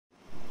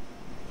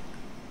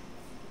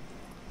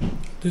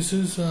This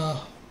is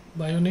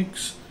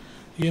Bionics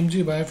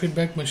EMG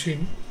Biofeedback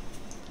machine.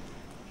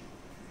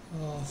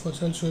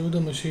 First I'll show you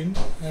the machine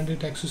and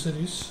its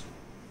accessories.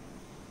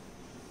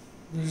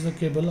 This is the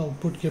cable,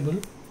 output cable,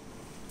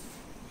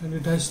 and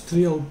it has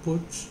three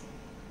outputs: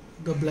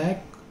 the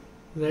black,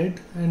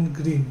 red and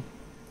green.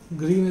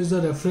 Green is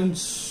the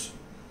reference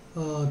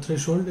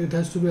threshold. It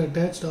has to be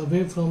attached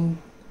away from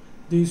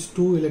these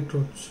two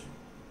electrodes.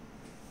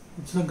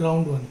 It's the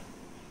ground one.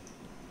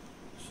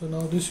 So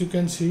now this you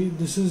can see,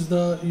 this is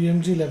the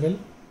EMG level,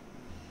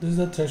 this is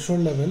the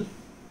threshold level,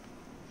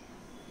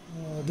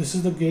 this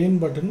is the gain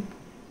button,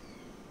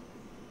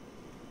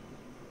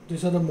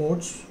 these are the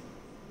modes,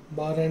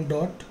 bar and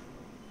dot,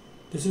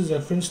 this is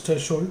reference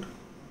threshold,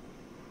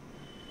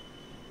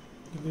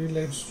 the green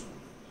lights,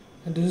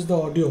 and this is the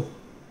audio.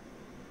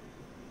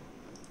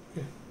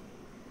 Okay.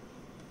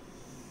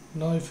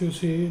 Now if you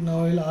see,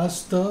 now I'll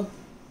ask the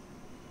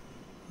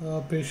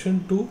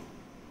patient to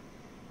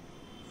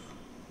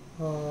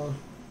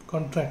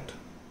contract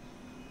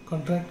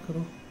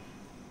karo.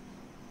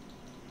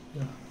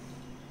 Yeah,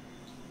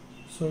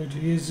 so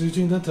he is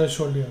reaching the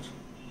threshold here,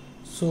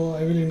 so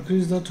I will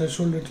increase the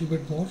threshold little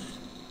bit more.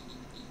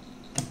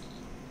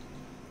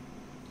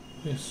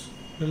 Yes,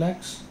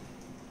 relax,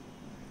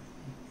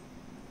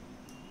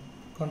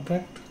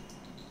 contract,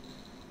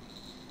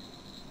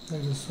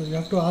 like this. So you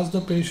have to ask the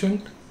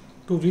patient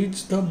to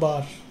reach the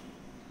bar.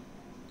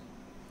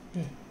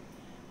 Okay.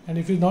 And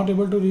if he is not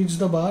able to reach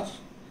the bar,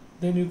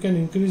 then you can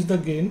increase the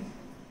gain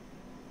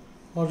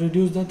or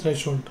reduce the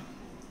threshold.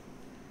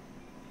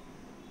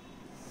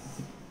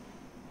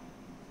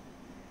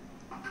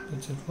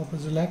 That's it.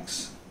 Focus,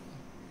 relax,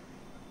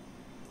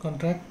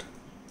 contract.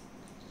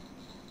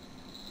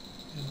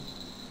 Yeah.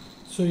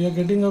 So you are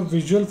getting a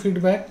visual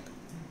feedback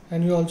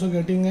and you are also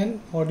getting an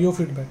audio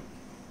feedback.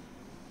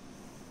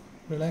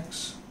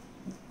 Relax,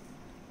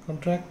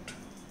 contract.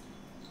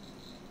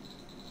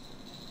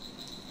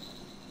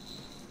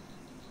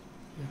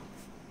 Yeah.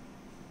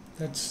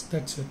 That's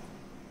it.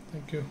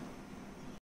 Thank you.